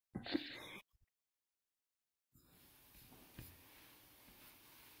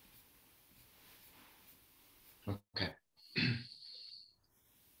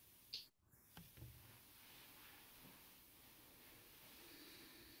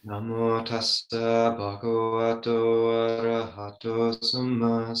Namo tassa bhagavato arahato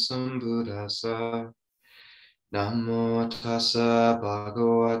samma sambuddhassa. Namo tassa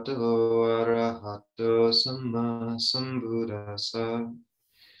bhagavato arahato samma sambuddhassa.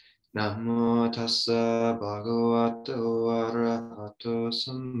 Namo tassa bhagavato arahato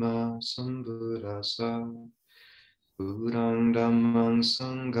samma sambuddhassa. Buddhang dhammang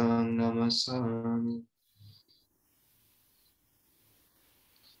sanghang namasami.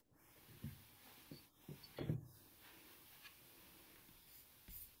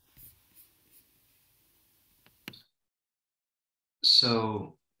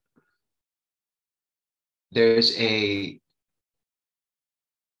 So there's a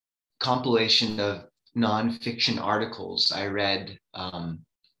compilation of nonfiction articles I read, I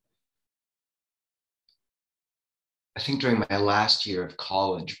think during my last year of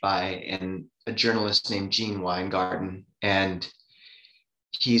college by a journalist named Gene Weingarten. And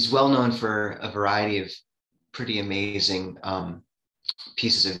he's well known for a variety of pretty amazing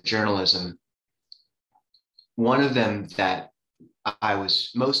pieces of journalism. One of them that I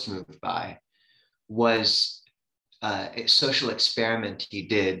was most moved by was a social experiment he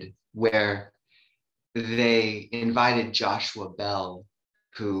did where they invited Joshua Bell,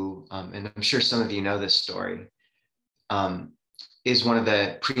 who, and I'm sure some of you know this story, is one of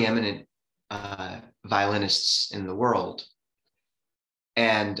the preeminent violinists in the world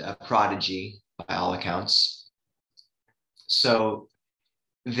and a prodigy by all accounts. So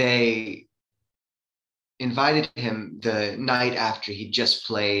they invited him the night after he just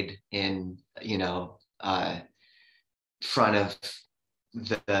played in, front of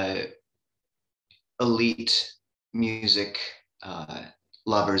the elite music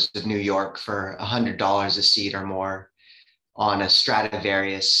lovers of New York for $100 a seat or more on a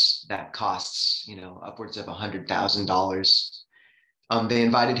Stradivarius that costs, upwards of $100,000. They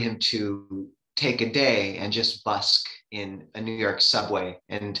invited him to take a day and just busk in a New York subway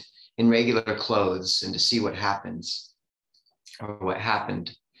and in regular clothes and to see what happens or what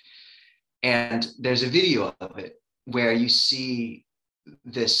happened. And there's a video of it where you see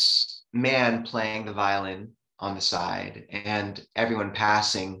this man playing the violin on the side and everyone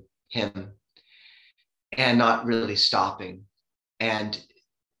passing him and not really stopping. And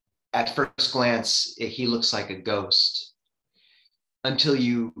at first glance, he looks like a ghost until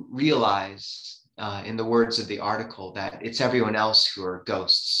you realize, in the words of the article, that it's everyone else who are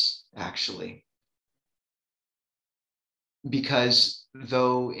ghosts, actually. Because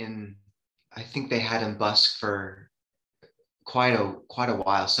though I think they had him busk for quite a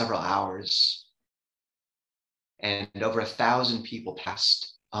while, several hours, and over 1,000 people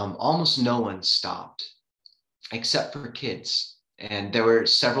passed, almost no one stopped, except for kids. And there were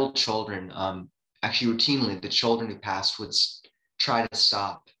several children, actually routinely, the children who passed would try to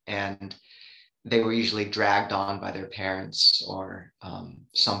stop, and they were usually dragged on by their parents or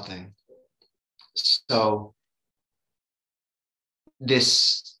something. So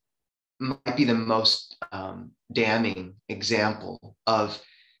this might be the most damning example of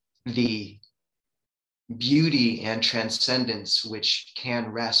the beauty and transcendence which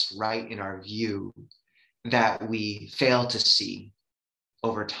can rest right in our view that we fail to see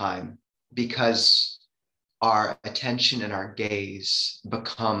over time because our attention and our gaze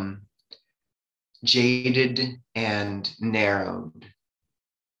become jaded and narrowed.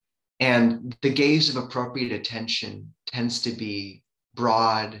 And the gaze of appropriate attention tends to be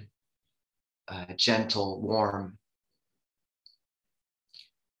broad, gentle, warm.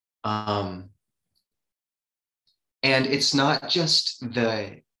 And it's not just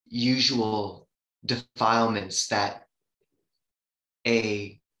the usual defilements that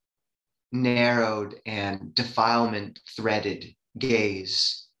a narrowed and defilement threaded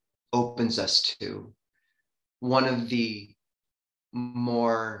gaze opens us to. One of the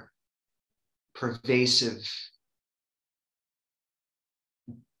more pervasive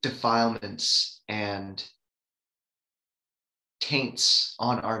defilements and taints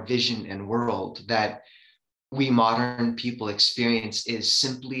on our vision and world that we modern people experience is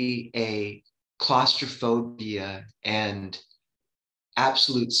simply a claustrophobia and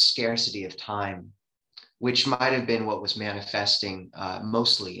absolute scarcity of time, which might have been what was manifesting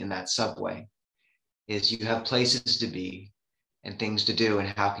mostly in that subway, is you have places to be and things to do, and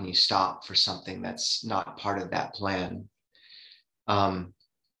how can you stop for something that's not part of that plan?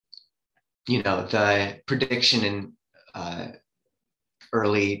 The prediction in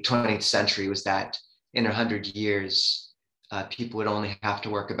early 20th century was that in 100 years, people would only have to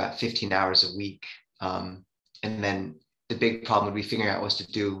work about 15 hours a week. And then the big problem would be figuring out what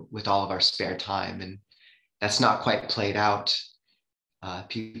to do with all of our spare time. And that's not quite played out.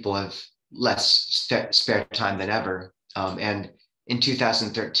 People have less spare time than ever. And in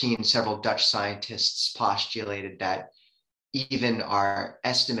 2013, several Dutch scientists postulated that even our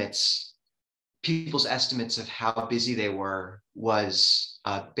estimates, people's estimates of how busy they were was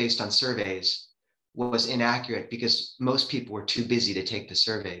based on surveys, was inaccurate because most people were too busy to take the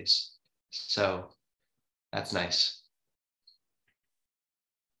surveys. So that's nice.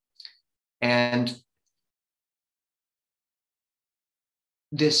 And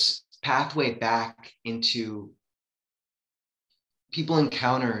this pathway back into, people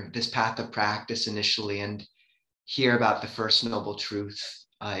encounter this path of practice initially and hear about the first noble truth,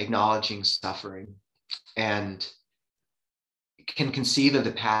 acknowledging suffering, and can conceive of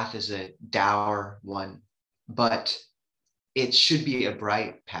the path as a dour one, but it should be a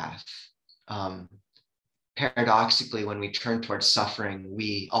bright path. Paradoxically, when we turn towards suffering,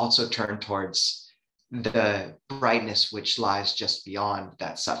 we also turn towards the brightness which lies just beyond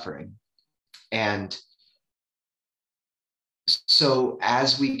that suffering. And so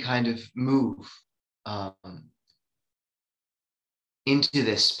as we kind of move into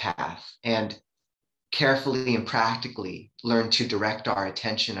this path and carefully and practically learn to direct our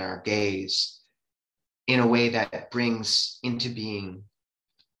attention and our gaze in a way that brings into being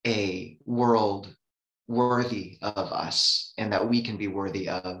a world worthy of us and that we can be worthy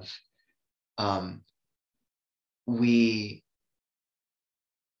of, we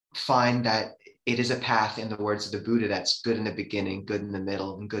find that it is a path, in the words of the Buddha, that's good in the beginning, good in the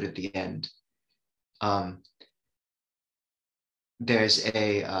middle, and good at the end. There's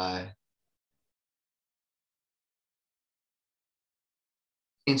a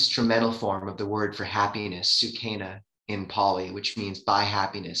instrumental form of the word for happiness, sukhena, in Pali, which means by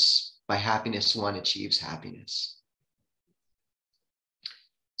happiness. By happiness, one achieves happiness.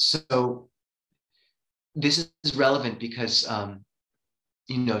 So this is relevant because,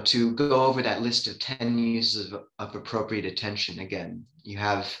 to go over that list of 10 uses of appropriate attention, again, you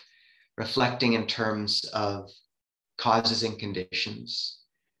have reflecting in terms of causes and conditions,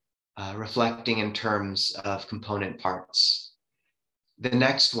 reflecting in terms of component parts. The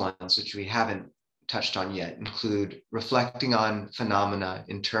next ones, which we haven't touched on yet, include reflecting on phenomena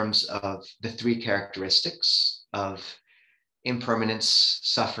in terms of the three characteristics of impermanence,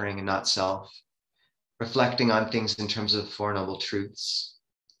 suffering, and not self, reflecting on things in terms of Four Noble Truths,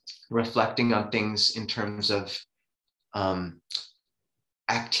 reflecting on things in terms of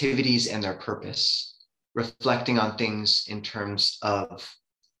activities and their purpose, reflecting on things in terms of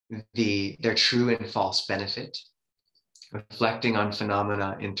their true and false benefit, reflecting on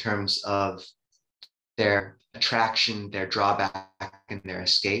phenomena in terms of their attraction, their drawback, and their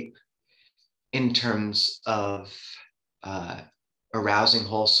escape, in terms of arousing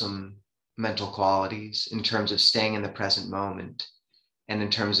wholesome mental qualities, in terms of staying in the present moment, and in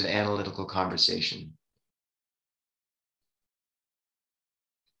terms of analytical conversation.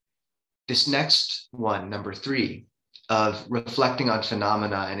 This next one, number 3, of reflecting on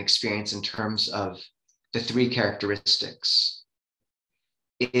phenomena and experience in terms of the three characteristics,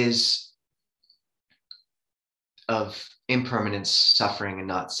 is of impermanence, suffering, and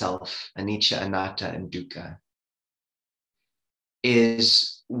not self, anicca, anatta, and dukkha,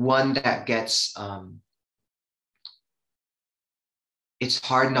 is one that gets, it's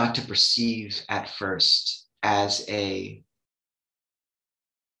hard not to perceive at first as a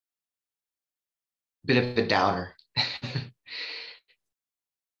bit of a downer.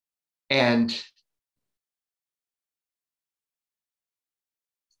 And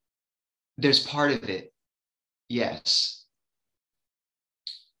there's part of it, yes,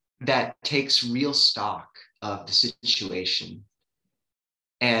 that takes real stock of the situation.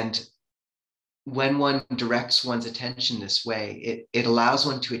 And when one directs one's attention this way, it allows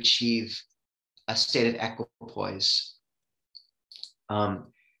one to achieve a state of equipoise.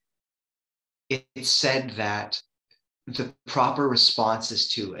 It's said that the proper responses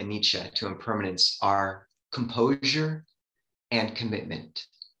to anicca, to impermanence, are composure and commitment.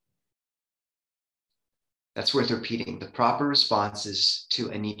 That's worth repeating. The proper responses to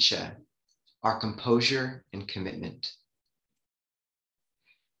anicca are composure and commitment.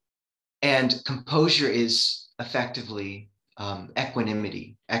 And composure is effectively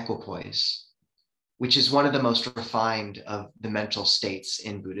equanimity, equipoise, which is one of the most refined of the mental states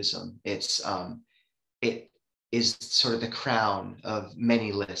in Buddhism. It is sort of the crown of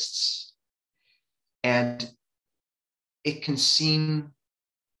many lists. And it can seem,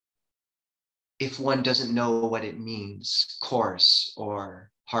 if one doesn't know what it means, coarse or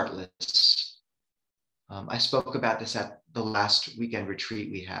heartless. I spoke about this at the last weekend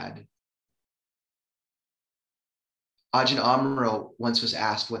retreat we had. Ajahn Amaro once was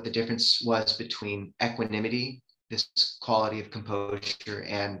asked what the difference was between equanimity, this quality of composure,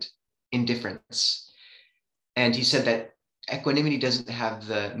 and indifference. And he said that equanimity doesn't have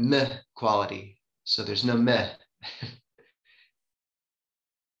the meh quality. So there's no meh.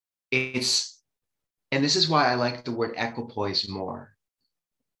 It's, and this is why I like the word equipoise more,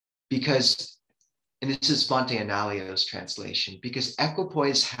 because, and this is Svante Analio's translation, because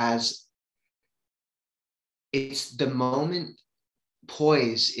equipoise has, it's the moment.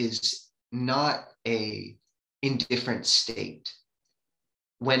 Poise is not a indifferent state.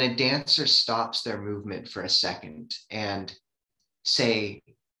 When a dancer stops their movement for a second and, say,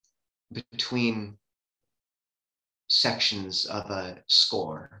 between sections of a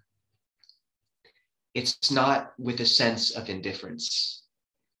score, it's not with a sense of indifference.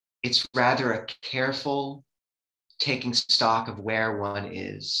 It's rather a careful taking stock of where one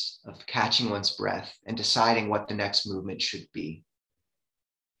is, of catching one's breath and deciding what the next movement should be.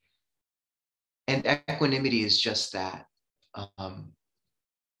 And equanimity is just that.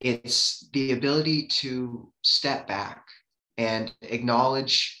 It's the ability to step back and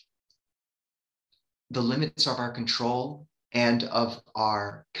acknowledge the limits of our control and of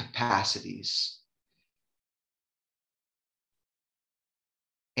our capacities.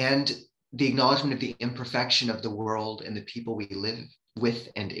 And the acknowledgement of the imperfection of the world and the people we live with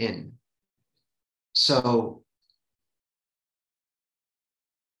and in. So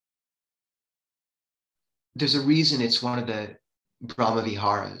there's a reason it's one of the Brahma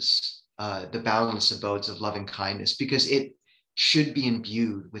Viharas, the boundless abodes of loving kindness, because it should be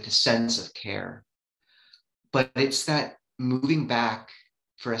imbued with a sense of care. But it's that moving back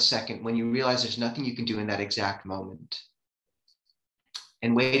for a second when you realize there's nothing you can do in that exact moment,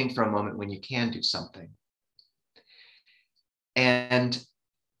 and waiting for a moment when you can do something. And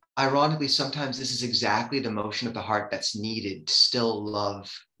ironically, sometimes this is exactly the motion of the heart that's needed to still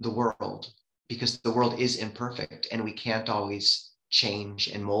love the world, because the world is imperfect and we can't always change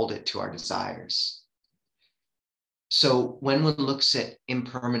and mold it to our desires. So when one looks at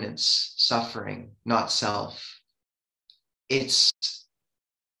impermanence, suffering, not self, it's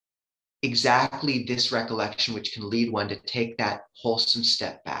exactly this recollection which can lead one to take that wholesome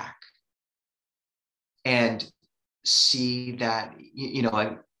step back and see that,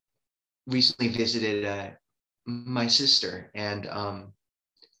 I recently visited my sister, and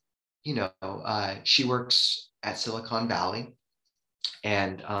she works at Silicon Valley,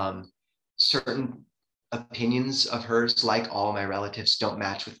 and certain opinions of hers, like all my relatives, don't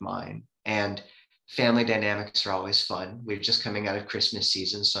match with mine. And family dynamics are always fun. We're just coming out of Christmas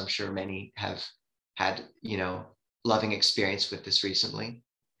season, so I'm sure many have had, loving experience with this recently.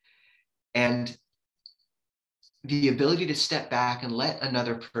 And the ability to step back and let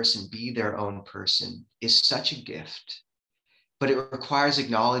another person be their own person is such a gift, but it requires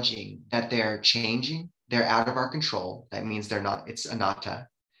acknowledging that they're changing, they're out of our control. That means they're not, it's anatta,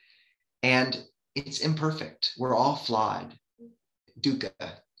 and it's imperfect. We're all flawed, dukkha.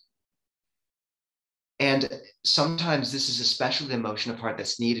 And sometimes this is especially the emotion of heart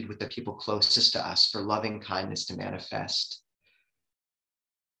that's needed with the people closest to us for loving kindness to manifest.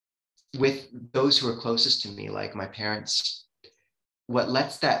 With those who are closest to me, like my parents, what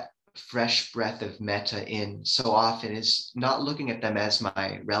lets that fresh breath of metta in so often is not looking at them as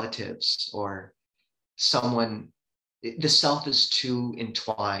my relatives or someone. The self is too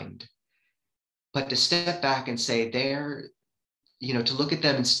entwined, but to step back and say they're, to look at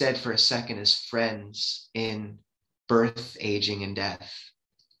them instead for a second as friends in birth, aging, and death,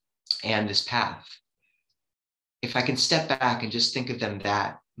 and this path. If I can step back and just think of them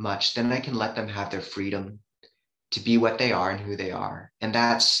that much, then I can let them have their freedom to be what they are and who they are. And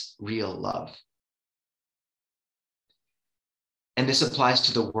that's real love. And this applies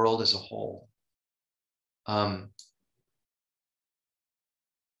to the world as a whole.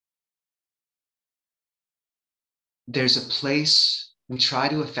 There's a place we try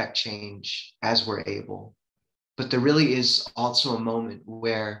to affect change as we're able, but there really is also a moment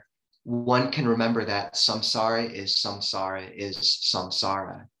where one can remember that samsara is samsara is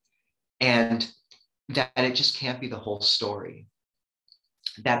samsara, and that it just can't be the whole story,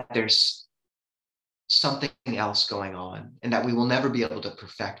 that there's something else going on, and that we will never be able to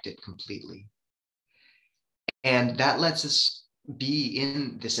perfect it completely. And that lets us be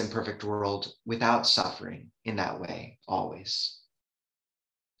in this imperfect world without suffering in that way, always.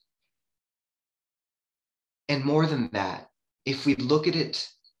 And more than that, if we look at it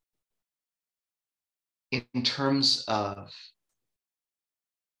in terms of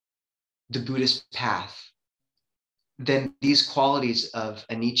the Buddhist path, then these qualities of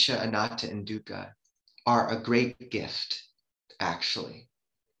anicca, anatta, and dukkha are a great gift, actually.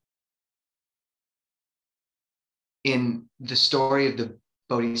 In the story of the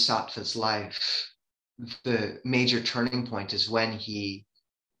Bodhisattva's life, the major turning point is when he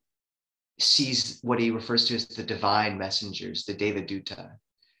sees what he refers to as the divine messengers, the Devaduta,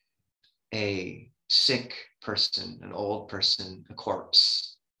 a sick person, an old person, a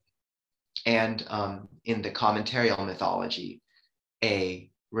corpse. And in the commentarial mythology,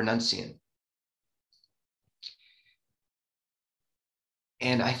 a renunciant.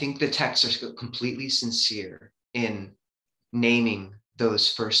 And I think the texts are completely sincere in naming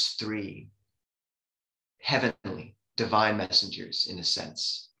those first three heavenly, divine messengers in a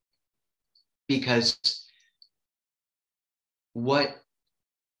sense. Because what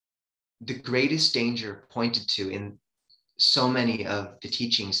the greatest danger pointed to in so many of the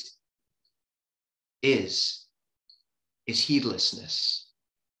teachings is heedlessness.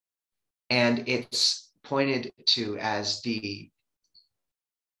 And it's pointed to as the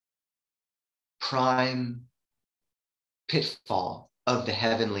prime pitfall of the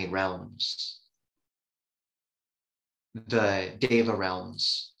heavenly realms, the Deva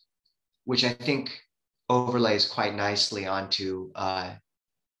realms, which I think overlays quite nicely onto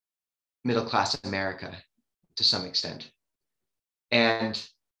middle-class America to some extent. And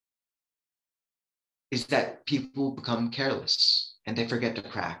is that people become careless and they forget to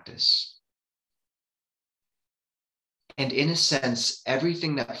practice. And in a sense,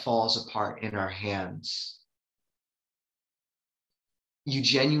 everything that falls apart in our hands, you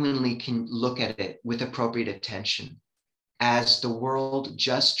genuinely can look at it with appropriate attention as the world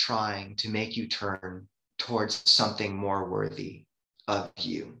just trying to make you turn towards something more worthy of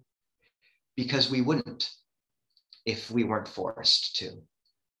you, because we wouldn't if we weren't forced to.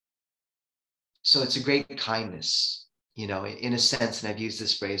 So it's a great kindness, you know, in a sense, and I've used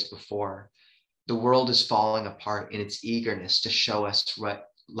this phrase before, the world is falling apart in its eagerness to show us what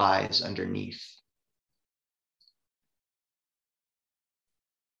lies underneath.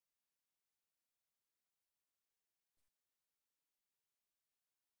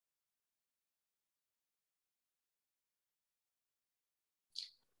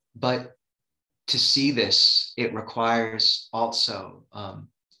 But to see this, it requires also,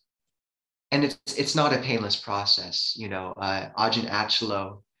 and it's not a painless process. You know, Ajahn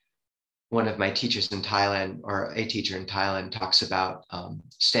Achalo, one of my teachers in Thailand, or a teacher in Thailand, talks about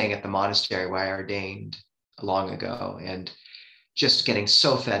staying at the monastery where I ordained long ago, and just getting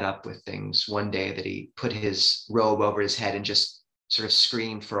so fed up with things one day that he put his robe over his head and just sort of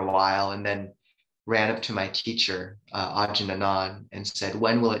screamed for a while, and then ran up to my teacher, Ajahn Anan, and said,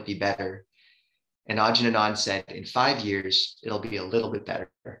 "When will it be better?" And Ajahn Anan said, "In 5 years, it'll be a little bit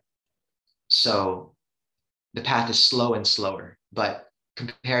better." So the path is slow and slower, but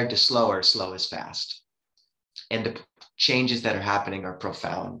compared to slower, slow is fast. And the changes that are happening are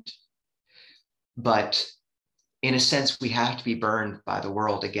profound. But in a sense, we have to be burned by the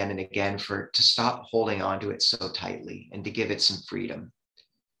world again and again to stop holding on to it so tightly and to give it some freedom.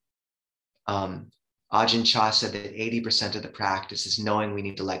 Ajahn Chah said that 80% of the practice is knowing we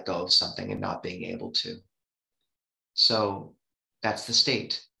need to let go of something and not being able to. So that's the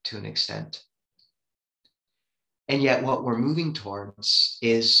state to an extent. And yet what we're moving towards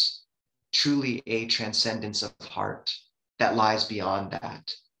is truly a transcendence of heart that lies beyond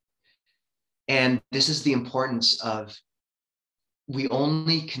that. And this is the importance of, we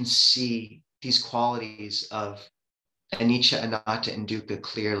only can see these qualities of anicca, anatta, and dukkha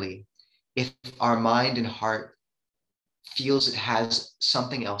clearly if our mind and heart feels it has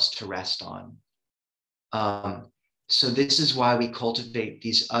something else to rest on. So this is why we cultivate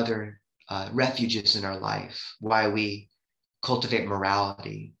these other refuges in our life, why we cultivate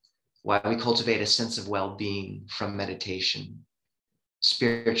morality, why we cultivate a sense of well-being from meditation,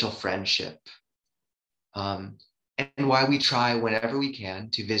 spiritual friendship, and why we try whenever we can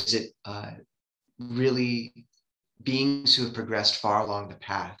to visit really beings who have progressed far along the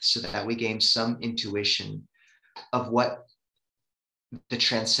path, so that we gain some intuition of what the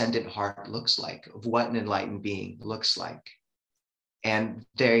transcendent heart looks like, of what an enlightened being looks like. And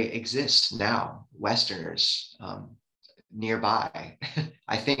they exist now, Westerners nearby,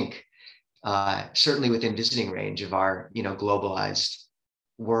 I think, certainly within visiting range of our, globalized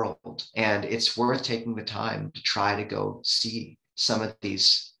world. And it's worth taking the time to try to go see some of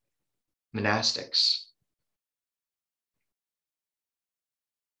these monastics.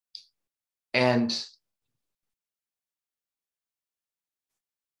 And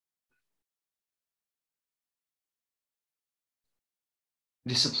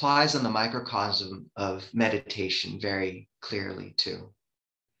this applies on the microcosm of meditation very clearly too.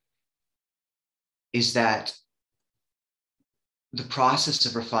 is that the process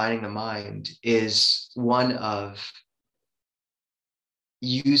of refining the mind is one of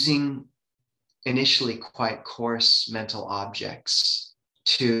using initially quite coarse mental objects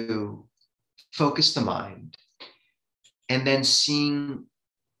to focus the mind, and then seeing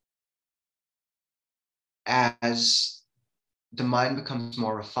as the mind becomes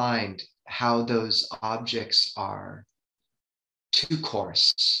more refined how those objects are too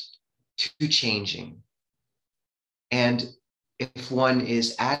coarse, too changing. And if one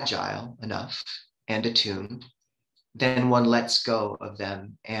is agile enough and attuned, then one lets go of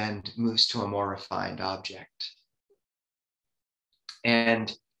them and moves to a more refined object.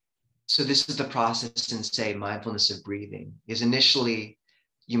 And so this is the process in, say, mindfulness of breathing, is initially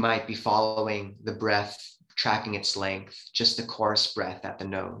you might be following the breath, tracking its length, just the coarse breath at the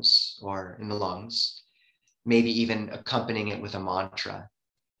nose or in the lungs, maybe even accompanying it with a mantra.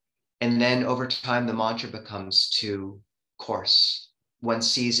 And then over time, the mantra becomes too coarse. One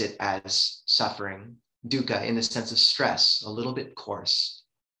sees it as suffering, dukkha in the sense of stress, a little bit coarse,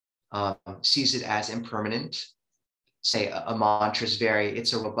 sees it as impermanent. Say a mantra is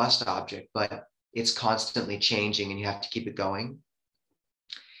it's a robust object, but it's constantly changing and you have to keep it going.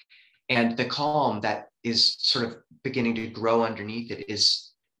 And the calm that is sort of beginning to grow underneath it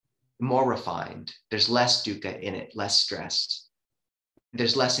is more refined. There's less dukkha in it, less stress.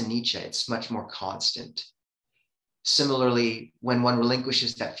 There's less anicca, it's much more constant. Similarly, when one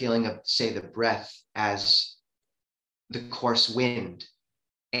relinquishes that feeling of, say, the breath as the coarse wind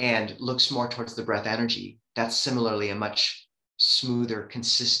and looks more towards the breath energy, that's similarly a much smoother,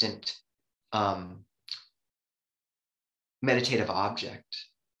 consistent meditative object.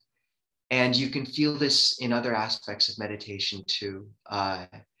 And you can feel this in other aspects of meditation too.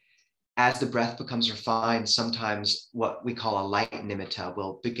 As the breath becomes refined, sometimes what we call a light nimitta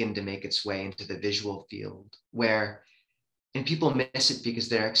will begin to make its way into the visual field, and people miss it because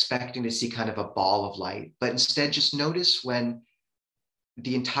they're expecting to see kind of a ball of light, but instead just notice when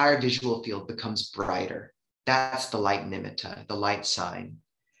the entire visual field becomes brighter. That's the light nimitta, the light sign.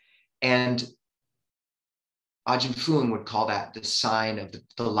 And Ajahn Fuang would call that the sign of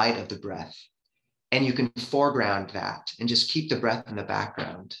the light of the breath. And you can foreground that and just keep the breath in the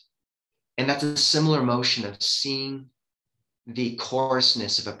background. And that's a similar motion of seeing the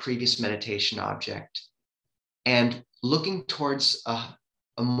coarseness of a previous meditation object and looking towards a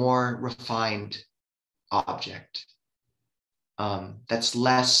more refined object that's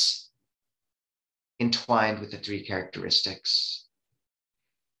less entwined with the three characteristics.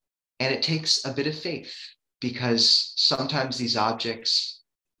 And it takes a bit of faith, because sometimes these objects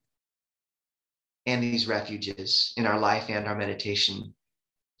and these refuges in our life and our meditation,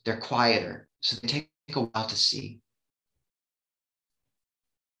 they're quieter, so they take a while to see.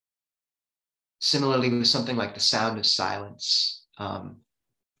 Similarly, with something like the sound of silence,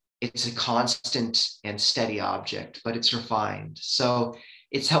 it's a constant and steady object, but it's refined. So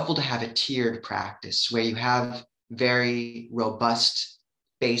it's helpful to have a tiered practice where you have very robust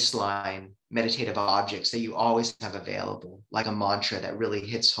baseline meditative objects that you always have available, like a mantra that really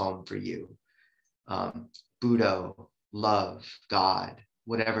hits home for you. Buddha, love, God,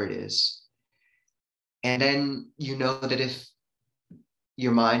 whatever it is. And then you know that if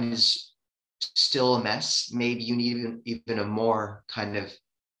your mind is still a mess, maybe you need even a more kind of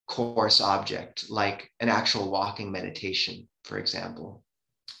coarse object, like an actual walking meditation, for example.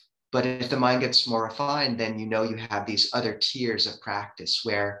 But if the mind gets more refined, then you know you have these other tiers of practice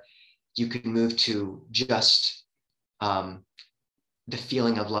where you can move to just the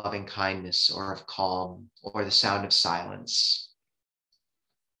feeling of loving kindness or of calm or the sound of silence.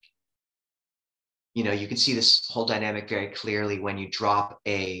 You know, you can see this whole dynamic very clearly when you drop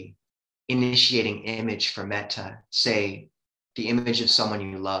a initiating image for metta, say the image of someone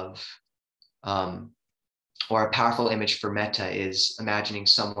you love, or a powerful image for metta is imagining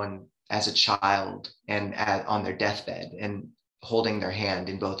someone as a child and on their deathbed and holding their hand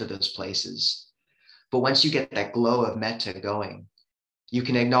in both of those places. But once you get that glow of metta going, you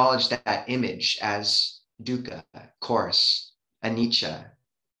can acknowledge that image as dukkha, coarse, anicca,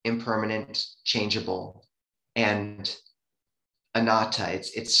 impermanent, changeable, and anatta.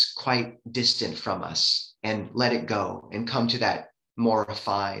 It's quite distant from us, and let it go and come to that more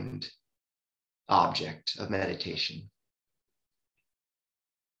refined object of meditation.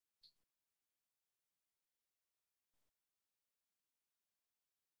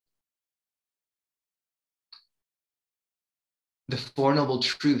 The Four Noble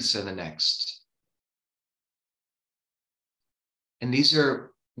Truths are the next. And these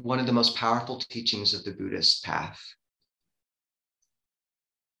are one of the most powerful teachings of the Buddhist path.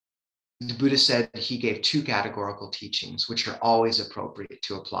 the Buddha said he gave two categorical teachings, which are always appropriate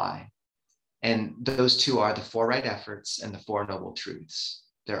to apply. And those two are the four right efforts and the four noble truths.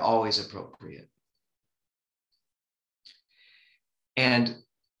 They're always appropriate. And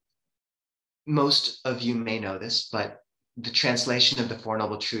most of you may know this, but the translation of the Four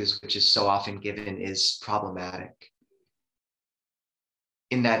Noble Truths, which is so often given, is problematic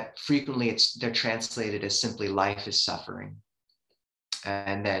in that frequently they're translated as simply life is suffering.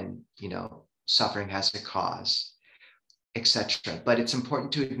 And then, suffering has a cause, etc. But it's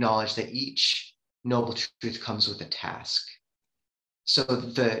important to acknowledge that each noble truth comes with a task. So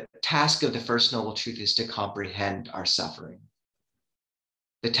the task of the first noble truth is to comprehend our suffering.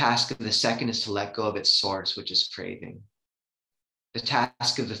 The task of the second is to let go of its source, which is craving. The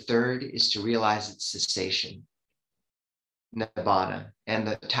task of the third is to realize its cessation, nibbana. And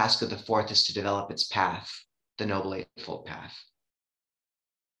the task of the fourth is to develop its path, the Noble Eightfold Path.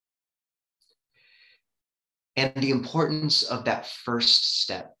 And the importance of that first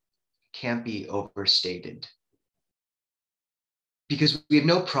step can't be overstated. Because we have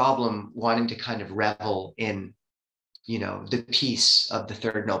no problem wanting to kind of revel in, the peace of the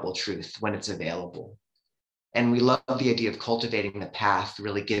third noble truth when it's available. And we love the idea of cultivating the path,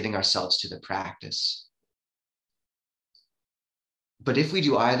 really giving ourselves to the practice. But if we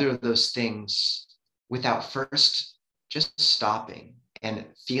do either of those things without first just stopping and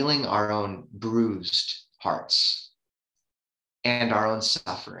feeling our own bruised hearts and our own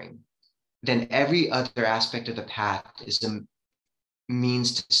suffering, then every other aspect of the path is a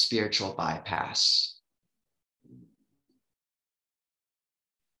means to spiritual bypass.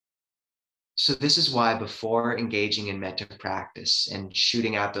 So this is why before engaging in metta practice and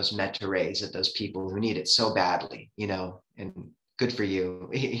shooting out those metta rays at those people who need it so badly, and good for you.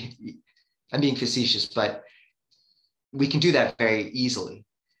 I'm being facetious, but we can do that very easily.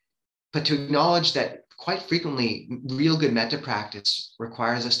 But to acknowledge that quite frequently, real good metta practice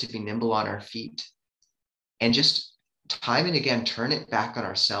requires us to be nimble on our feet and just time and again turn it back on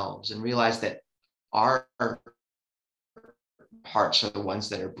ourselves and realize that our hearts are the ones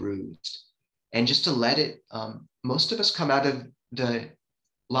that are bruised. And just to let it, most of us come out of the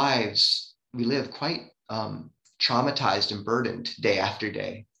lives we live quite traumatized and burdened day after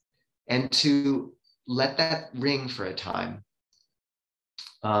day. And to let that ring for a time.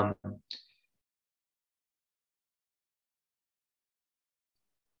 And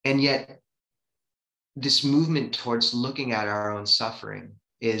yet, this movement towards looking at our own suffering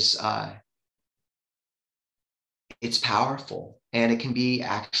is, it's powerful and it can be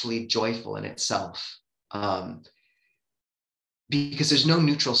actually joyful in itself. Because there's no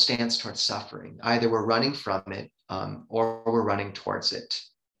neutral stance towards suffering. Either we're running from it or we're running towards it.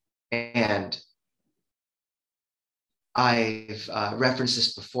 And I've referenced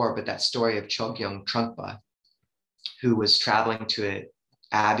this before, but that story of Chogyam Trungpa, who was traveling to an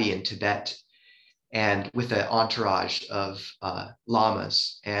abbey in Tibet and with an entourage of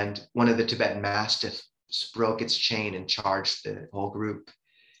lamas, and one of the Tibetan mastiffs broke its chain and charged the whole group.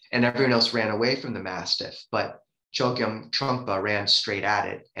 And everyone else ran away from the mastiff, but Chogyam Trungpa ran straight at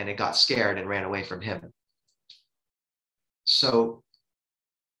it and it got scared and ran away from him. So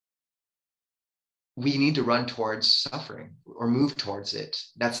we need to run towards suffering or move towards it.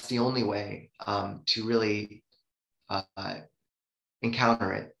 That's the only way to really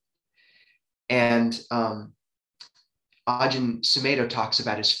encounter it. And Ajahn Sumedho talks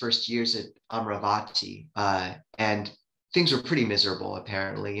about his first years at Amravati, and things were pretty miserable,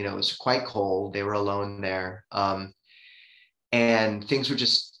 apparently. It was quite cold. They were alone there. And things were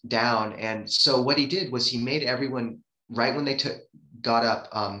just down. And so what he did was he made everyone, right when they got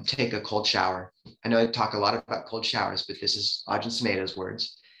up, take a cold shower. I know I talk a lot about cold showers, but this is Ajahn Sumedho's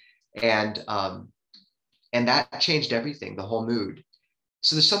words. And that changed everything, the whole mood.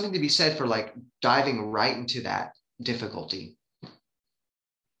 So there's something to be said for like diving right into that difficulty.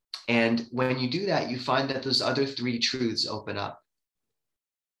 And when you do that, you find that those other three truths open up.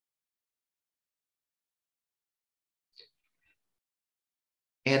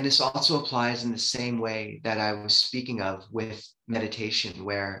 And this also applies in the same way that I was speaking of with meditation,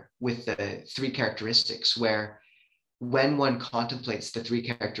 where with the three characteristics, where when one contemplates the three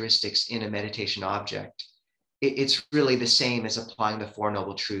characteristics in a meditation object, it's really the same as applying the Four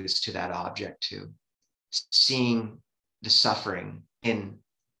Noble Truths to that object too. Seeing the suffering in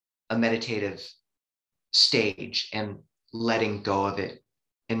a meditative stage and letting go of it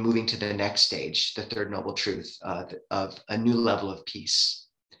and moving to the next stage, the third noble truth of a new level of peace.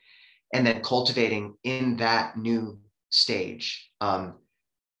 And then cultivating in that new stage a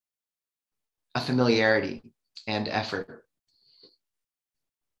familiarity and effort.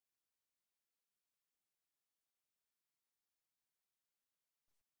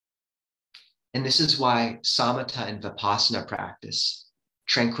 And this is why samatha and vipassana practice,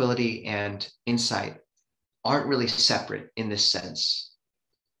 tranquility and insight, aren't really separate in this sense.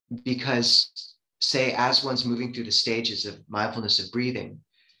 Because, say, as one's moving through the stages of mindfulness of breathing,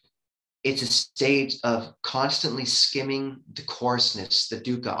 it's a state of constantly skimming the coarseness, the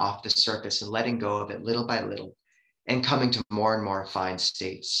dukkha, off the surface and letting go of it little by little and coming to more and more refined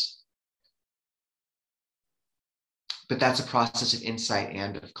states. But that's a process of insight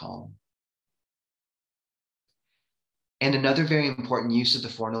and of calm. And another very important use of the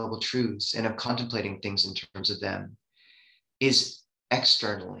Four Noble Truths and of contemplating things in terms of them is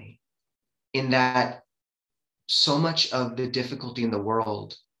externally, in that so much of the difficulty in the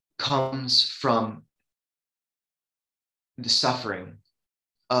world comes from the suffering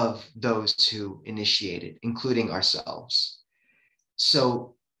of those who initiate it, including ourselves.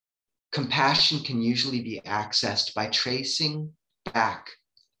 So compassion can usually be accessed by tracing back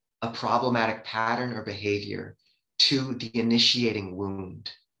a problematic pattern or behavior to the initiating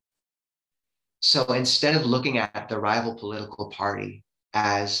wound. So instead of looking at the rival political party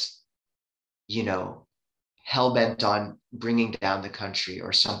as, you know, hell-bent on bringing down the country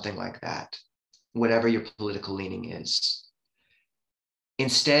or something like that, whatever your political leaning is,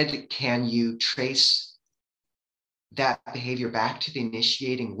 instead, can you trace that behavior back to the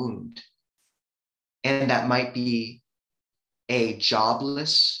initiating wound? And that might be a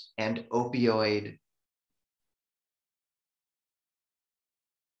jobless and opioid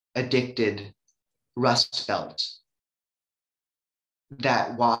addicted Rust Belt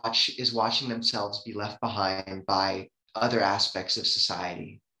that is watching themselves be left behind by other aspects of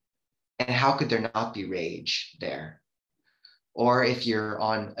society. And how could there not be rage there? Or if you're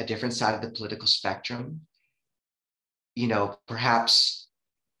on a different side of the political spectrum, you know, perhaps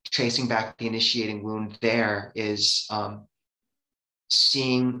tracing back the initiating wound there is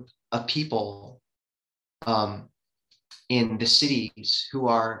seeing a people in the cities who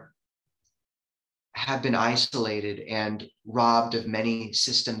have been isolated and robbed of many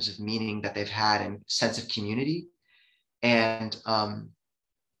systems of meaning that they've had and sense of community. And I'm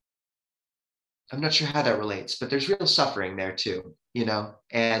not sure how that relates, but there's real suffering there too, you know,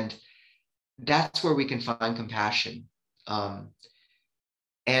 and that's where we can find compassion. And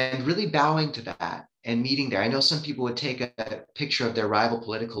really bowing to that and meeting there. I know some people would take a picture of their rival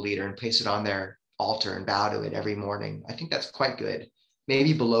political leader and place it on their altar and bow to it every morning. I think that's quite good,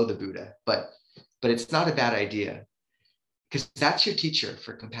 maybe below the Buddha, but it's not a bad idea, because that's your teacher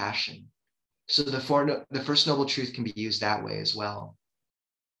for compassion. So the first noble truth can be used that way as well.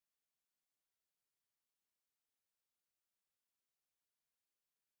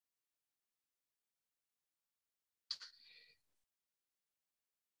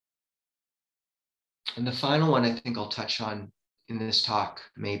 And the final one I think I'll touch on in this talk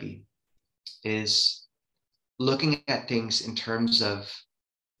maybe is looking at things in terms of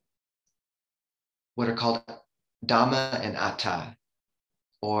what are called Dhamma and Atta,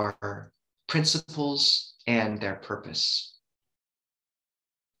 or principles and their purpose.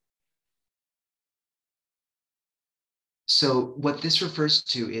 So what this refers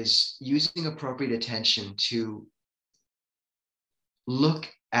to is using appropriate attention to look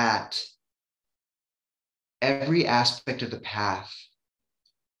at every aspect of the path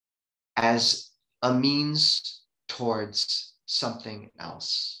as a means towards something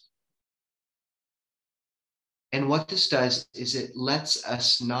else. And what this does is it lets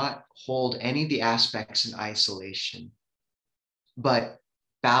us not hold any of the aspects in isolation, but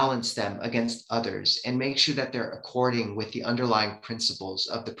balance them against others and make sure that they're according with the underlying principles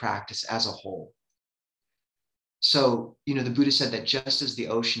of the practice as a whole. So, you know, the Buddha said that just as the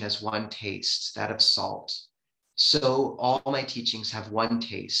ocean has one taste, that of salt, so all my teachings have one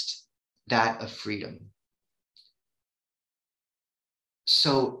taste, that of freedom.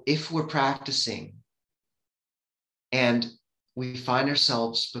 So if we're practicing and we find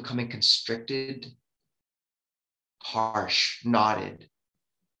ourselves becoming constricted, harsh, knotted,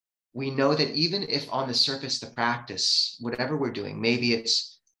 we know that even if on the surface the practice, whatever we're doing, maybe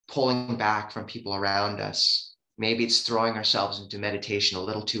it's pulling back from people around us, maybe it's throwing ourselves into meditation a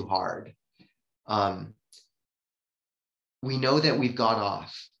little too hard, we know that we've gone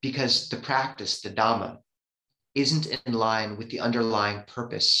off because the practice, the Dhamma, isn't in line with the underlying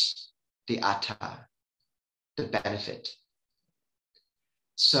purpose, the Atta, the benefit.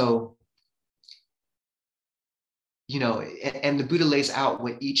 So, you know, and the Buddha lays out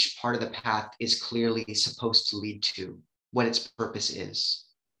what each part of the path is clearly supposed to lead to, what its purpose is.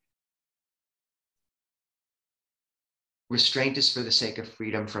 Restraint is for the sake of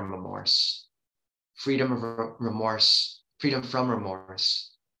freedom from remorse. Freedom from remorse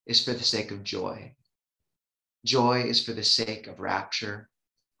is for the sake of joy. Joy is for the sake of rapture.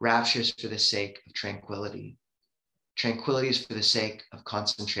 Rapture is for the sake of tranquility. Tranquility is for the sake of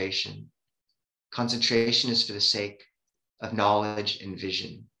concentration. Concentration is for the sake of knowledge and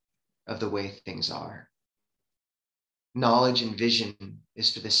vision of the way things are. Knowledge and vision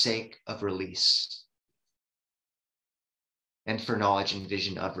is for the sake of release and for knowledge and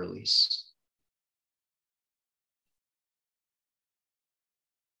vision of release.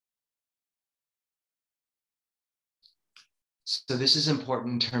 So this is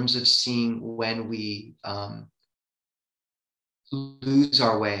important in terms of seeing when we lose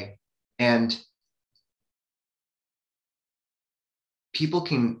our way. And people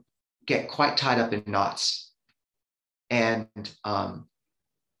can get quite tied up in knots. And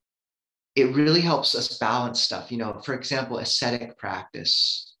it really helps us balance stuff. You know, for example, ascetic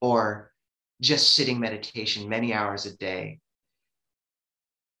practice or just sitting meditation many hours a day.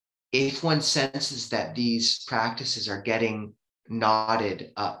 If one senses that these practices are getting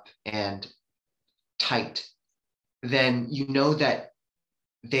knotted up and tight, then you know that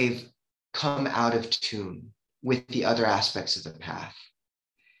they've come out of tune with the other aspects of the path.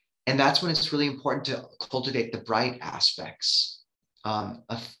 And that's when it's really important to cultivate the bright aspects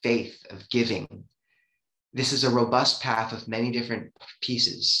of faith, of giving. This is a robust path of many different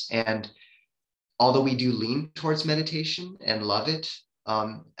pieces. And although we do lean towards meditation and love it,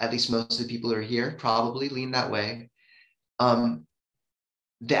 at least most of the people who are here probably lean that way.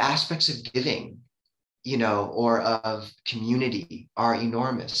 The aspects of giving, you know, or of community are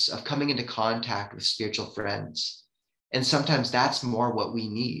enormous, of coming into contact with spiritual friends. And sometimes that's more what we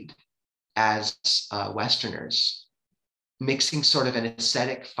need as Westerners, mixing sort of an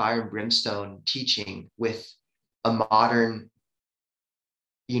ascetic fire and brimstone teaching with a modern,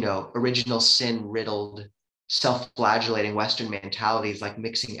 you know, original sin riddled, self-flagellating Western mentality is like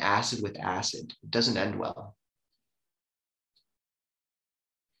mixing acid with acid. It doesn't end well.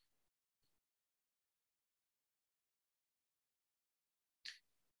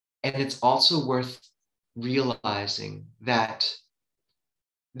 And it's also worth realizing that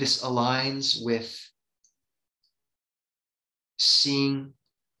this aligns with seeing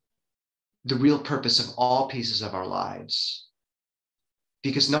the real purpose of all pieces of our lives.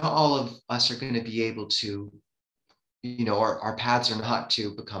 Because not all of us are going to be able to, you know, our paths are not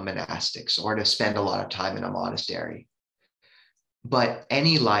to become monastics or to spend a lot of time in a monastery. But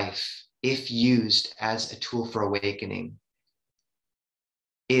any life, if used as a tool for awakening,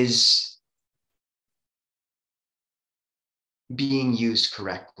 is being used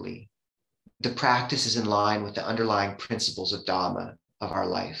correctly. The practice is in line with the underlying principles of Dhamma of our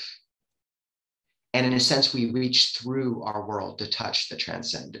life. And in a sense, we reach through our world to touch the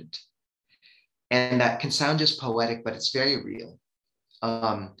transcendent. And that can sound just poetic, but it's very real.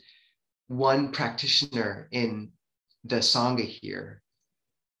 One practitioner in the Sangha here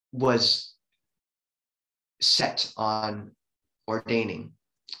was set on ordaining.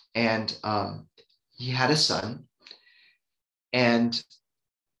 And he had a son,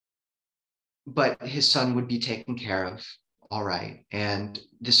 but his son would be taken care of, all right. And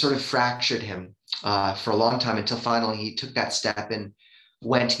this sort of fractured him for a long time until finally he took that step and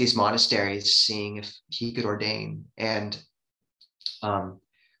went to these monasteries seeing if he could ordain. And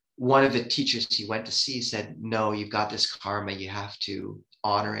one of the teachers he went to see said, no, you've got this karma, you have to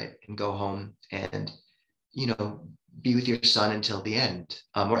honor it and go home and, you know, be with your son until the end,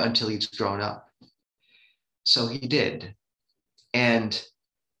 or until he's grown up. So he did. And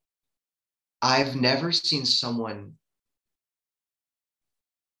I've never seen someone,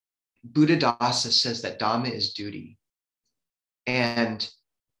 Buddhadasa says that Dhamma is duty. And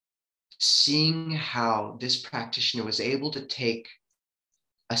seeing how this practitioner was able to take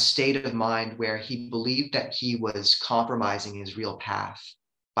a state of mind where he believed that he was compromising his real path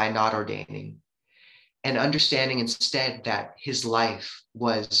by not ordaining, and understanding instead that his life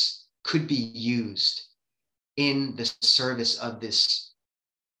could be used in the service of this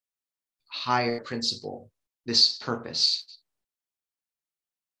higher principle, this purpose,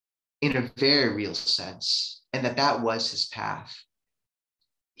 in a very real sense, and that was his path.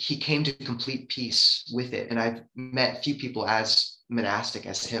 He came to complete peace with it. And I've met few people as monastic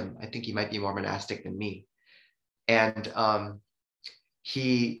as him. I think he might be more monastic than me. And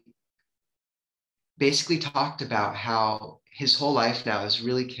he basically talked about how his whole life now is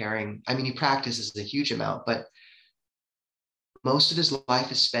really caring. I mean, he practices a huge amount, but most of his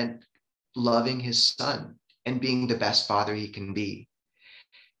life is spent loving his son and being the best father he can be.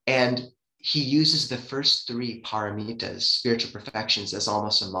 And he uses the first three paramitas, spiritual perfections, as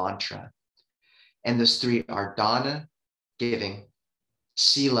almost a mantra. And those three are dana, giving,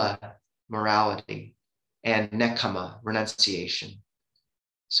 sila, morality, and nekama, renunciation.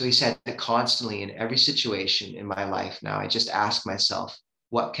 So he said that constantly in every situation in my life now, I just ask myself,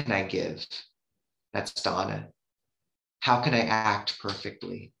 what can I give? That's dana. How can I act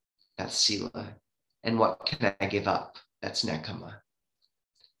perfectly? That's sila. And what can I give up? That's nekama.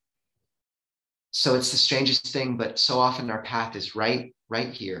 So it's the strangest thing, but so often our path is right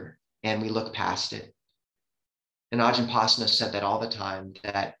here, and we look past it. And Ajahn Pasno said that all the time,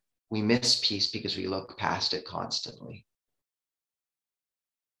 that we miss peace because we look past it constantly.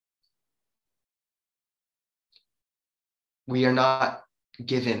 We are not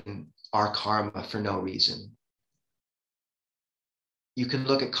given our karma for no reason. You can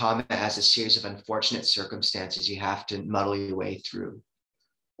look at karma as a series of unfortunate circumstances you have to muddle your way through.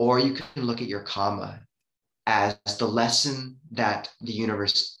 Or you can look at your karma as the lesson that the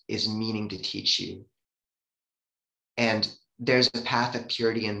universe is meaning to teach you. And there's a path of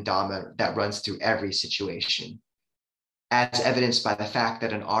purity and Dhamma that runs through every situation, as evidenced by the fact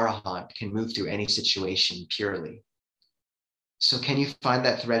that an arahant can move through any situation purely. So can you find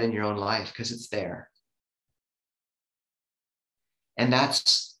that thread in your own life? Because it's there. And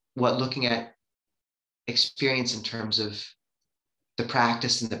that's what looking at experience in terms of the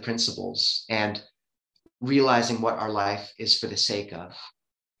practice and the principles, and realizing what our life is for the sake of,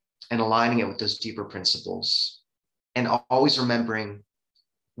 and aligning it with those deeper principles, and always remembering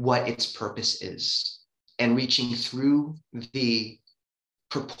what its purpose is, and reaching through the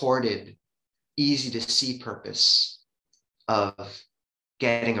purported, easy to see purpose of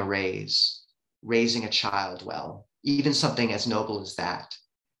getting a raise, raising a child well, even something as noble as that,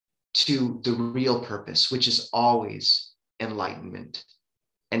 to the real purpose, which is always enlightenment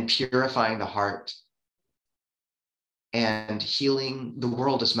and purifying the heart and healing the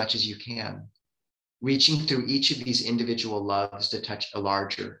world as much as you can, reaching through each of these individual loves to touch a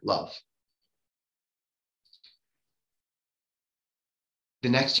larger love. The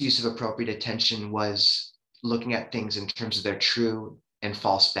next use of appropriate attention was looking at things in terms of their true and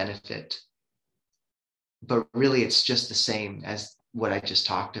false benefit. But really, it's just the same as what I just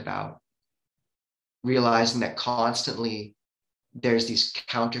talked about. Realizing that constantly there's these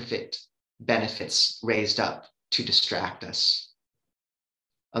counterfeit benefits raised up to distract us.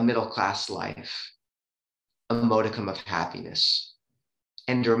 A middle-class life, a modicum of happiness.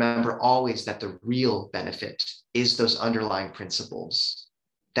 And to remember always that the real benefit is those underlying principles,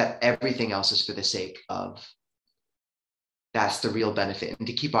 that everything else is for the sake of. That's the real benefit, and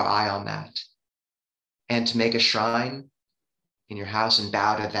to keep our eye on that. And to make a shrine in your house and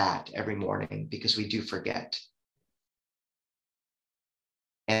bow to that every morning, because we do forget.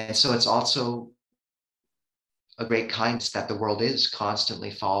 And so it's also a great kindness that the world is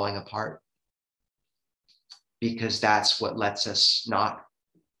constantly falling apart, because that's what lets us not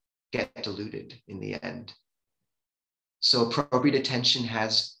get deluded in the end. So appropriate attention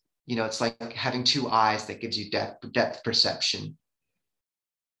has, it's like having two eyes that gives you depth perception.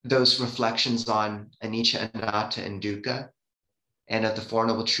 Those reflections on anicca, anatta, and dukkha, and of the Four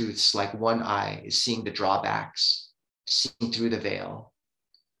Noble Truths, like one eye is seeing the drawbacks, seeing through the veil,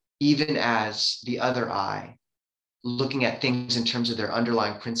 even as the other eye, looking at things in terms of their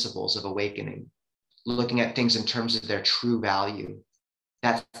underlying principles of awakening, looking at things in terms of their true value.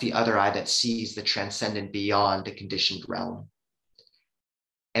 That's the other eye that sees the transcendent beyond the conditioned realm.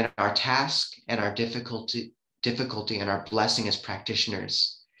 And our task and our difficulty and our blessing as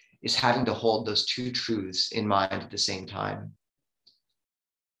practitioners is having to hold those two truths in mind at the same time.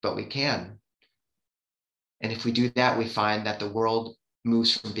 But we can. And if we do that, we find that the world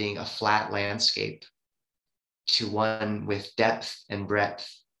moves from being a flat landscape to one with depth and breadth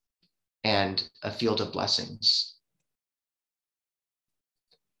and a field of blessings.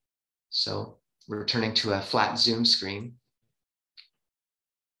 So we're returning to a flat Zoom screen.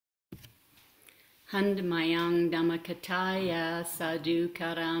 Handamayang Dhammakataya Sadhu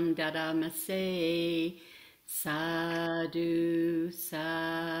Karam Dadamase Sadhu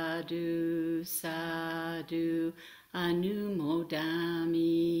Sadhu Sadhu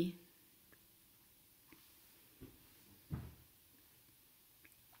Anumodami.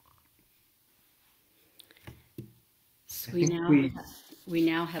 So we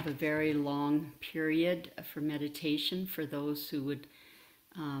now have a very long period for meditation for those who would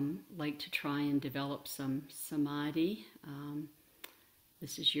like to try and develop some samadhi.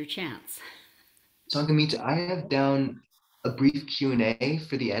 This is your chance. Sangamita, I have down a brief Q&A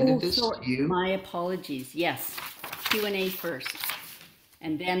for the end of this. Do you? My apologies. Yes, Q&A first,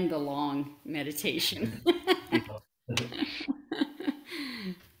 and then the long meditation.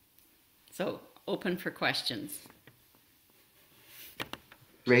 So open for questions.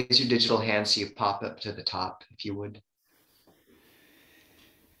 Raise your digital hand so you pop up to the top, if you would.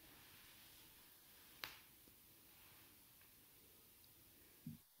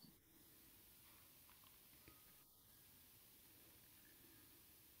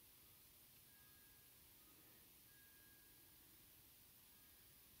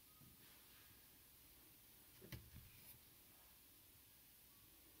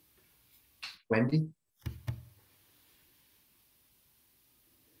 Wendy?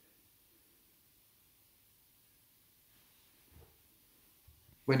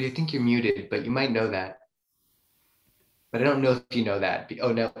 Wendy, I think you're muted, but you might know that. But I don't know if you know that.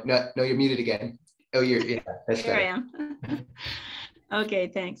 Oh, no, you're muted again. Oh, yeah, that's Here better. I am. Okay,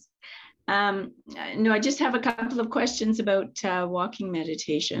 thanks. No, I just have a couple of questions about walking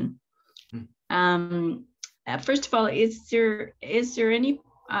meditation. First of all, is there any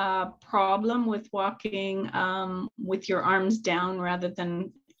problem with walking with your arms down rather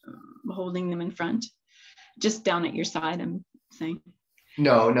than holding them in front? Just down at your side, I'm saying.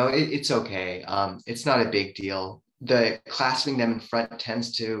 No, it's okay. It's not a big deal. The clasping them in front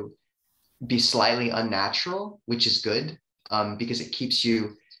tends to be slightly unnatural, which is good, because it keeps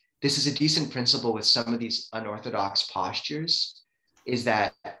you. This is a decent principle with some of these unorthodox postures, is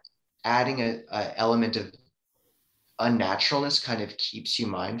that adding a element of unnaturalness kind of keeps you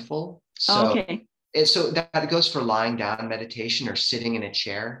mindful. So, okay. so that goes for lying down meditation or sitting in a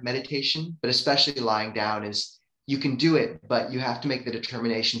chair meditation, but especially lying down is you can do it, but you have to make the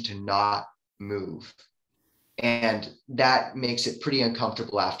determination to not move. And that makes it pretty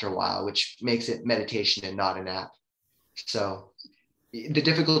uncomfortable after a while, which makes it meditation and not a nap. So the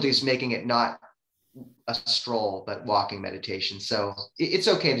difficulty is making it not a stroll, but walking meditation. So it's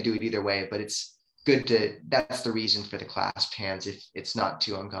okay to do it either way, but it's good to, that's the reason for the clasped hands if it's not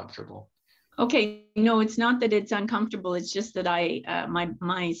too uncomfortable. Okay, no, it's not that it's uncomfortable. It's just that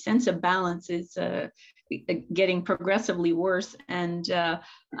my sense of balance is getting progressively worse, and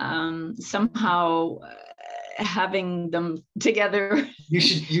somehow having them together. You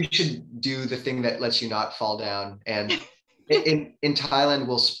should do the thing that lets you not fall down. And in Thailand,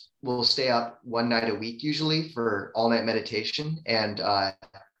 we'll stay up one night a week usually for all night meditation, and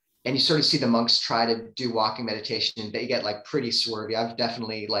you sort of see the monks try to do walking meditation, and they get like pretty swervy. I've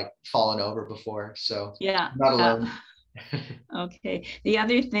definitely like fallen over before, so yeah, I'm not alone. Okay. The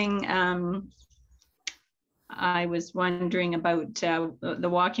other thing I was wondering about the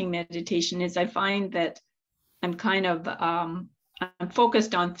walking meditation is I find that I'm kind of I'm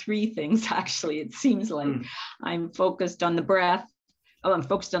focused on three things. Actually, it seems like I'm focused on the breath. Oh, I'm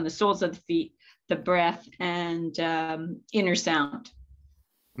focused on the soles of the feet, the breath, and inner sound.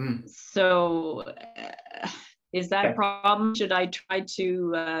 So is that a problem? Should I try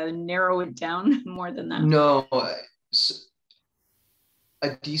to narrow it down more than that? No,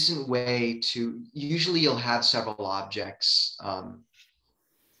 a decent way to, usually you'll have several objects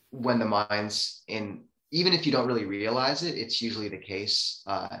when the mind's in, even if you don't really realize it, it's usually the case.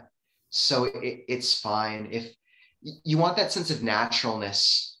 So it's fine. If you want that sense of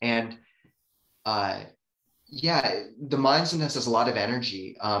naturalness, and yeah, the mind sometimes has a lot of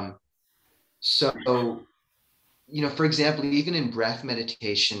energy. So, for example, even in breath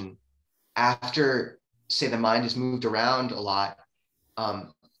meditation, after, say, the mind has moved around a lot,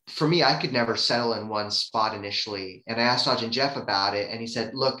 for me, I could never settle in one spot initially. And I asked Ajahn Jeff about it, and he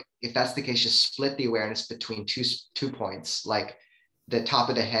said, look, if that's the case, just split the awareness between two points, like the top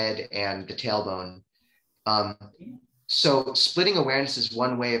of the head and the tailbone. So splitting awareness is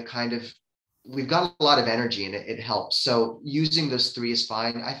one way of kind of, we've got a lot of energy and it helps. So using those three is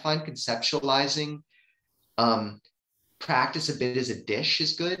fine. I find conceptualizing practice a bit as a dish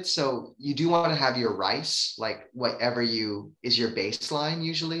is good. So you do want to have your rice, like whatever is your baseline,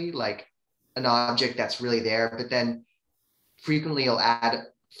 usually like an object that's really there, but then frequently you'll add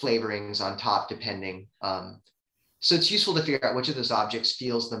flavorings on top depending. So it's useful to figure out which of those objects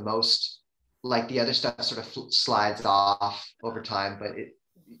feels the most like the other stuff sort of slides off over time, but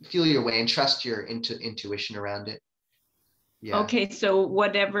feel your way and trust your intuition around it. Yeah. Okay, so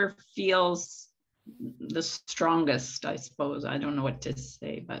whatever feels the strongest, I suppose. I don't know what to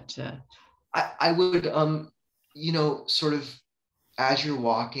say, but I would sort of as you're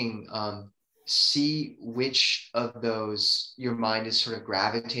walking, see which of those your mind is sort of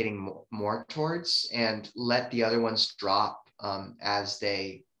gravitating more towards, and let the other ones drop as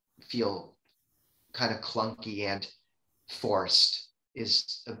they feel kind of clunky and forced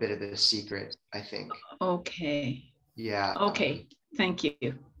is a bit of the secret, I think. Okay. Yeah. Okay. Thank you.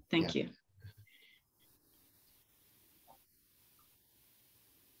 Thank you.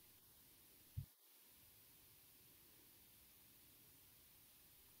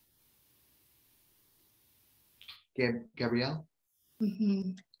 Gabrielle?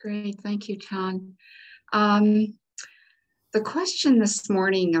 Great, thank you, John. The question this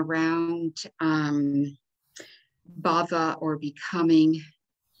morning around bhava, or becoming,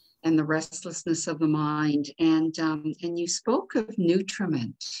 and the restlessness of the mind, and you spoke of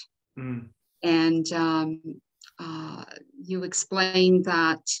nutriment, and you explained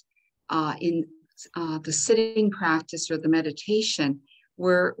that in the sitting practice or the meditation,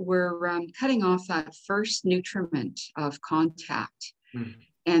 we're cutting off that first nutriment of contact,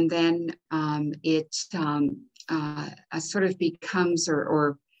 and then it sort of becomes,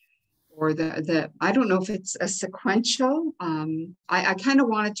 or the I don't know if it's a sequential. I kind of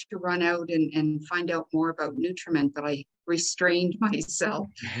wanted to run out and find out more about nutriment, but I restrained myself.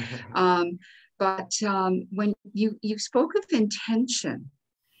 But when you spoke of intention,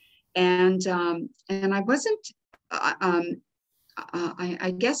 and I wasn't, I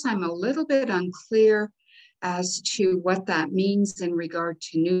guess I'm a little bit unclear as to what that means in regard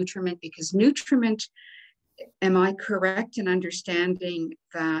to nutriment, because nutriment, am I correct in understanding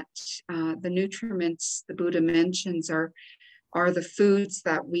that the nutriments the Buddha mentions are the foods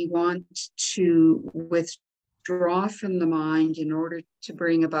that we want to withdraw from the mind in order to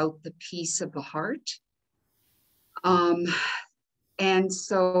bring about the peace of the heart? And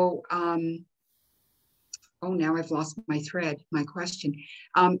so, oh, now I've lost my thread, my question.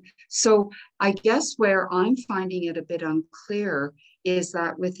 So I guess where I'm finding it a bit unclear is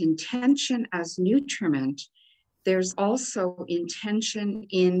that with intention as nutriment, there's also intention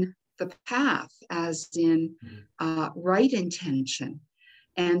in the path, as in right intention.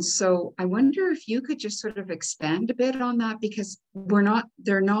 And so I wonder if you could just sort of expand a bit on that, because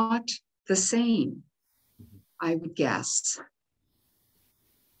they're not the same, I would guess.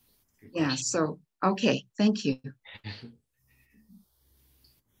 Yeah, so, okay, thank you.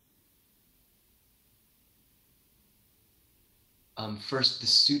 First, the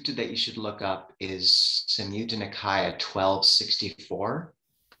sutta that you should look up is Samyutta Nikaya 1264,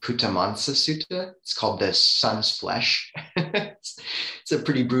 Puttamansa Sutta. It's called the Sun's Flesh. It's a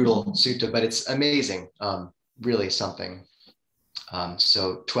pretty brutal sutta, but it's amazing, really something.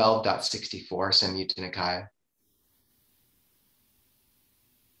 So 12.64, Samyutta Nikaya.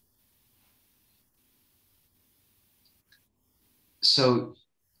 So,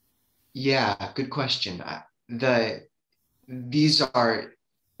 yeah, good question. These are,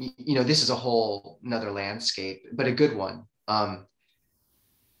 this is a whole another landscape, but a good one.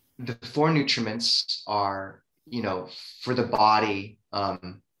 The four nutriments are, for the body,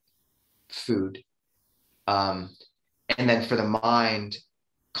 food. And then for the mind,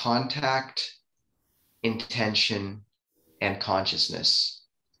 contact, intention, and consciousness.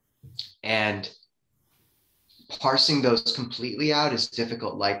 And parsing those completely out is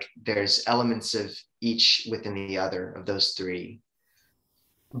difficult. Like, there's elements of each within the other of those three.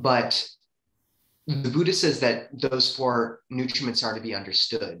 But the Buddha says that those four nutriments are to be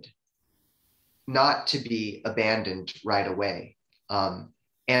understood, not to be abandoned right away.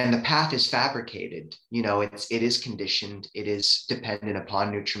 And the path is fabricated, it is conditioned, it is dependent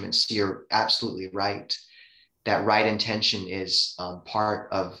upon nutriments. So you're absolutely right that right intention is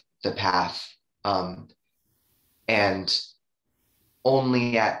part of the path. And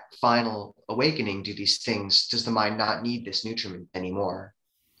only at final awakening does the mind not need this nutriment anymore.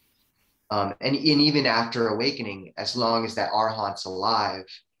 And even after awakening, as long as that arhat's alive,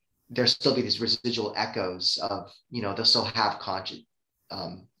 there'll still be these residual echoes of, they'll still have conscious,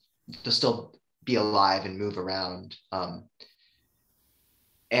 they'll still be alive and move around.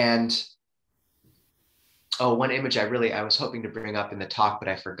 And one image I was hoping to bring up in the talk, but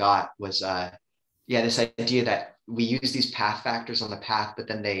I forgot, was this idea that we use these path factors on the path, but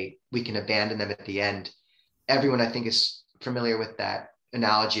then we can abandon them at the end. Everyone, I think, is familiar with that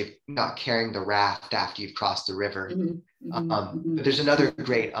analogy of not carrying the raft after you've crossed the river. But there's another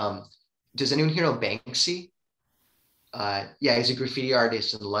great, does anyone here know Banksy? He's a graffiti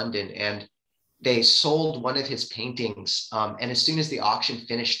artist in London, and they sold one of his paintings. And as soon as the auction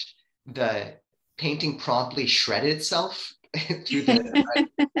finished, the painting promptly shredded itself through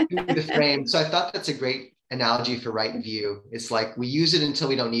the frame. So I thought that's a great analogy for right view. It's like we use it until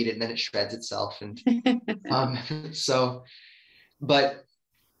we don't need it, and then it shreds itself. And so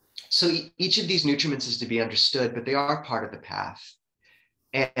each of these nutriments is to be understood, but they are part of the path.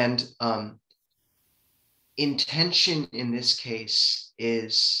 And intention in this case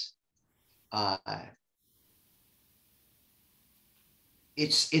is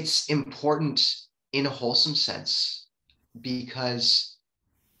it's important in a wholesome sense, because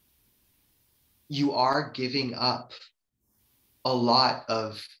you are giving up a lot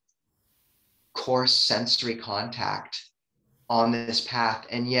of coarse sensory contact on this path.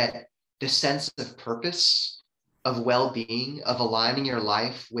 And yet the sense of purpose, of well-being, of aligning your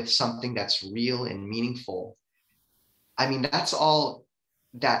life with something that's real and meaningful. I mean, that's all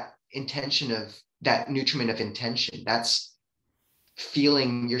that intention of that nutriment of intention. That's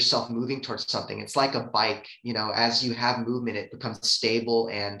feeling yourself moving towards something. It's like a bike, you know, as you have movement, it becomes stable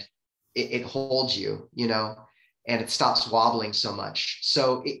and it holds you, you know, and it stops wobbling so much.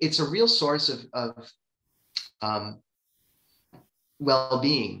 So it's a real source of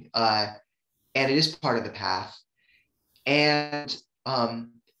well-being, and it is part of the path. And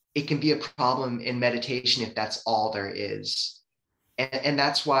it can be a problem in meditation if that's all there is. And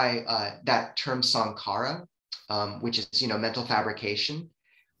that's why that term sankhara, which is, you know, mental fabrication,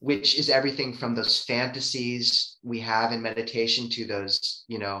 which is everything from those fantasies we have in meditation to those,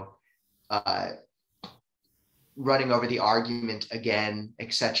 you know, running over the argument again,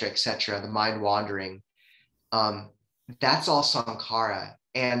 et cetera, the mind wandering. That's all sankhara.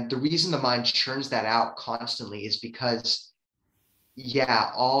 And the reason the mind churns that out constantly is because, yeah,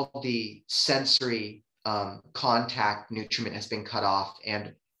 all the sensory contact nutriment has been cut off.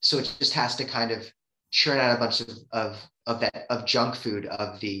 And so it just has to kind of churn out a bunch of junk food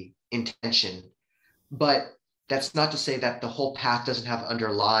of the intention. But that's not to say that the whole path doesn't have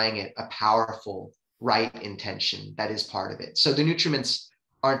underlying it a powerful right intention that is part of it. So the nutriments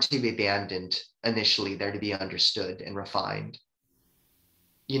aren't to be abandoned initially, they're to be understood and refined.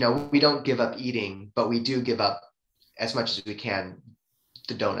 You know, we don't give up eating, but we do give up as much as we can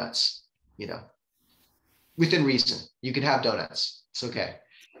the donuts, you know, within reason. You can have donuts, it's okay.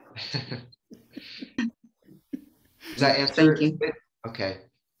 Does that answer? Thank you. Okay.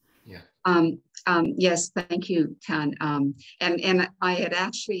 Yeah. Yes, thank you, Tan. And I had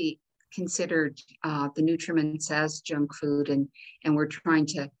actually considered the nutriments as junk food, and we're trying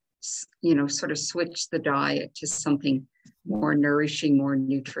to, you know, sort of switch the diet to something more nourishing, more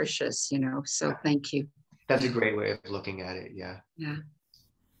nutritious, you know. So thank you. That's a great way of looking at it. Yeah. Yeah.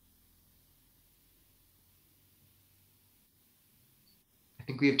 I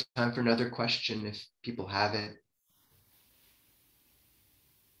think we have time for another question if people have it.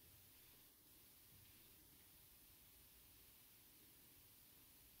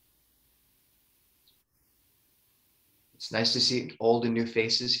 It's nice to see old and new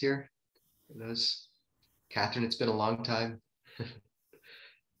faces here. Those, Catherine, it's been a long time.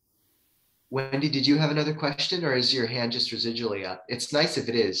 Wendy, did you have another question, or is your hand just residually up? It's nice if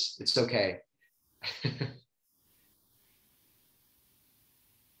it is. It's okay.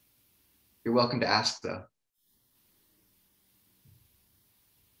 You're welcome to ask, though.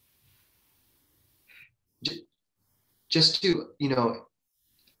 Just to, you know,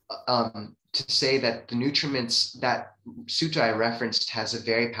 to say that the nutriments, that sutta I referenced has a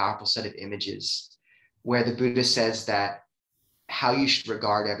very powerful set of images where the Buddha says that how you should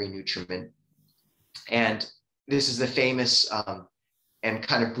regard every nutriment. And this is the famous and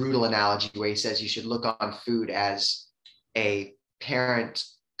kind of brutal analogy where he says you should look on food as a parent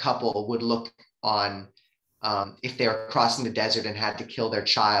couple would look on if they were crossing the desert and had to kill their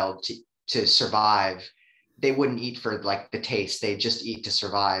child to survive. They wouldn't eat for like the taste, they just eat to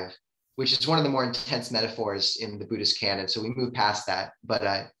survive, which is one of the more intense metaphors in the Buddhist canon. So we move past that,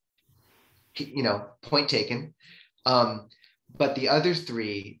 but you know, point taken. But the other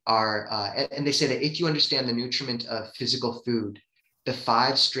three are, and they say that if you understand the nutriment of physical food, the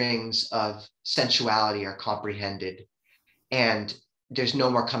 5 strings of sensuality are comprehended, and there's no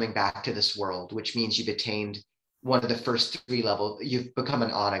more coming back to this world, which means you've attained one of the first 3 levels. You've become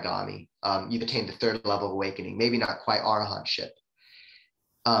an anagami. You've attained the 3rd level of awakening, maybe not quite arahantship.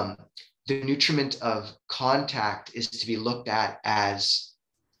 The nutriment of contact is to be looked at as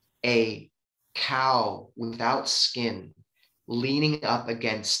a cow without skin, leaning up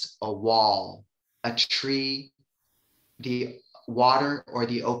against a wall, a tree, the water, or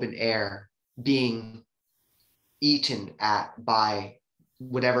the open air, being eaten at by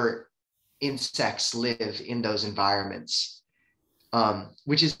whatever insects live in those environments,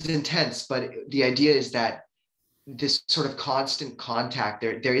 which is intense. But the idea is that this sort of constant contact,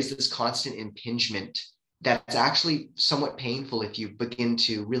 there is this constant impingement that's actually somewhat painful if you begin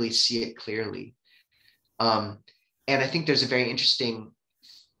to really see it clearly. And I think there's a very interesting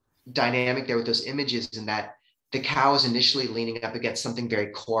dynamic there with those images, in that the cow is initially leaning up against something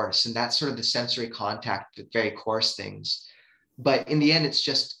very coarse, and that's sort of the sensory contact with very coarse things. But in the end, it's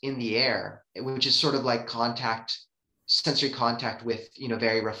just in the air, which is sort of like contact, sensory contact with, you know,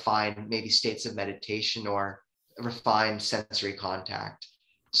 very refined, maybe states of meditation or refined sensory contact.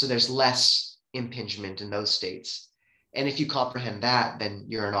 So there's less impingement in those states. And if you comprehend that, then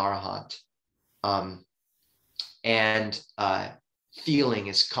you're an arahant. and feeling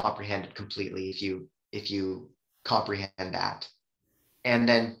is comprehended completely if you comprehend that. And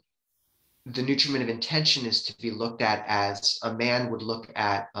then the nutriment of intention is to be looked at as a man would look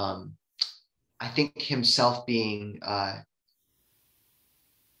at, I think, himself being,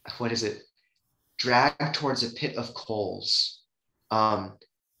 what is it, dragged towards a pit of coals.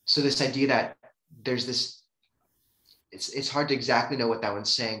 So this idea that there's this, it's hard to exactly know what that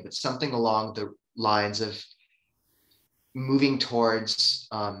one's saying, but something along the lines of moving towards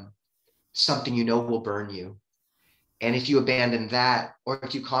something you know will burn you. And if you abandon that, or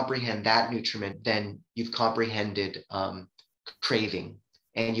if you comprehend that nutriment, then you've comprehended craving,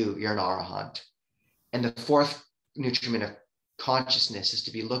 and you're an arahant. And the fourth nutriment of consciousness is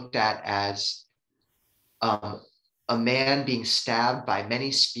to be looked at as a man being stabbed by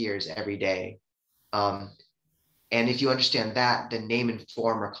many spears every day. And if you understand that, then name and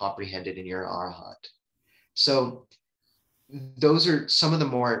form are comprehended and you're an arahant. So those are some of the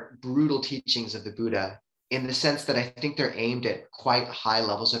more brutal teachings of the Buddha, in the sense that I think they're aimed at quite high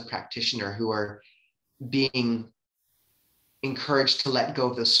levels of practitioner who are being encouraged to let go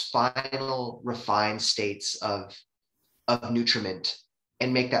of those final refined states of nutriment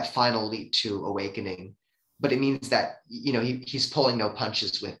and make that final leap to awakening. But it means that, you know, he's pulling no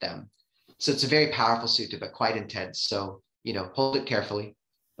punches with them. So it's a very powerful sutta, but quite intense. So, you know, hold it carefully,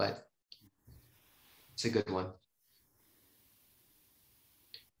 but it's a good one.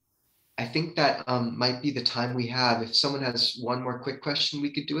 I think that might be the time we have. If someone has one more quick question,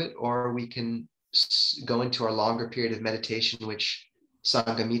 we could do it, or we can go into our longer period of meditation, which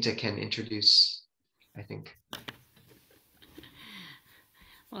Sangamita can introduce, I think.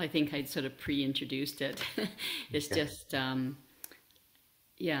 Well, I think I'd sort of pre-introduced it. It's just,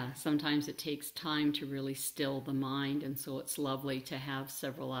 yeah, sometimes it takes time to really still the mind. And so it's lovely to have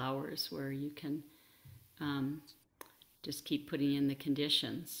several hours where you can just keep putting in the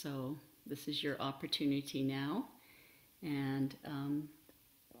conditions. So this is your opportunity now. And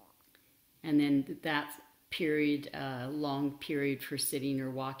then that period, long period for sitting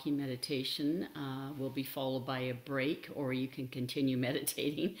or walking meditation will be followed by a break, or you can continue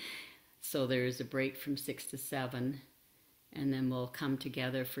meditating. So there's a break from 6 to 7, and then we'll come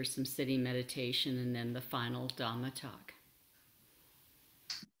together for some sitting meditation and then the final Dhamma talk.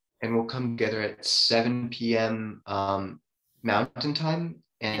 And we'll come together at 7 p.m. Mountain time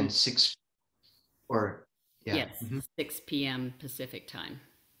and 6, or yeah. Yes, 6 p.m. Pacific time.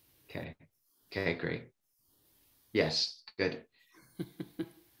 Okay, great. Yes, good.